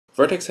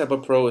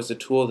VertexHelper Pro is a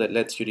tool that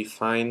lets you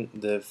define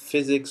the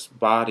physics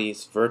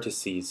body's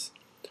vertices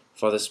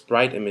for the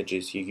sprite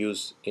images you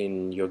use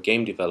in your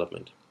game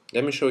development.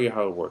 Let me show you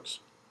how it works.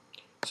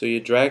 So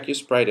you drag your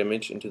sprite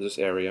image into this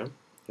area,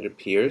 it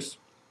appears.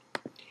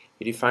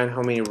 You define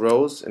how many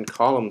rows and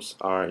columns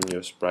are in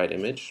your sprite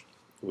image,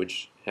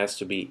 which has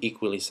to be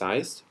equally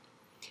sized.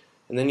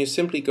 And then you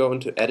simply go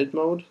into edit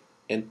mode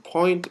and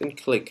point and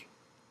click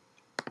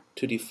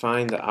to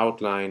define the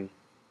outline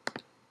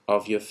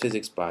of your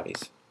physics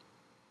bodies.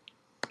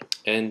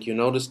 And you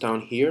notice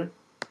down here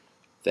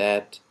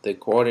that the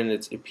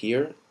coordinates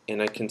appear,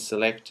 and I can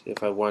select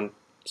if I want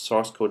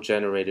source code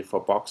generated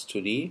for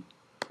Box2D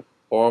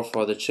or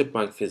for the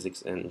Chipmunk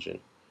physics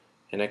engine.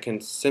 And I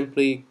can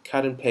simply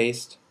cut and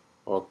paste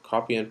or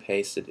copy and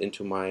paste it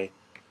into my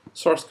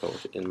source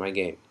code in my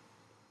game.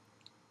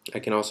 I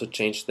can also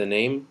change the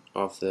name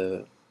of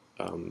the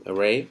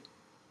array,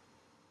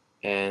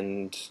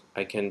 and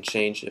I can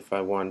change if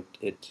I want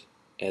it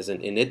as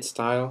an init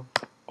style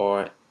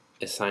or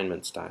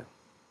assignment style.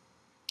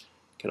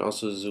 I can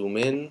also zoom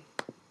in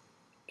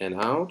and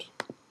out,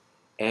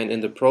 and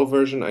in the Pro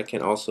version I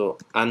can also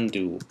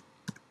undo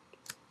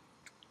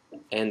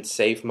and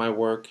save my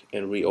work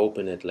and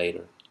reopen it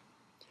later.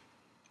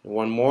 And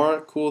one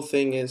more cool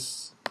thing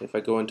is, if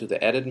I go into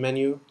the edit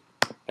menu,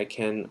 I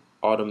can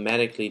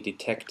automatically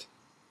detect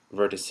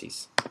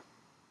vertices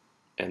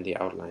and the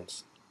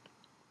outlines.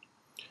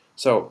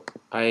 So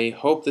I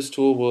hope this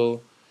tool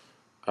will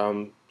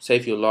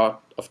save you a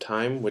lot of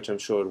time, which I'm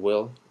sure it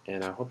will,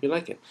 and I hope you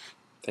like it.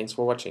 Thanks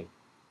for watching.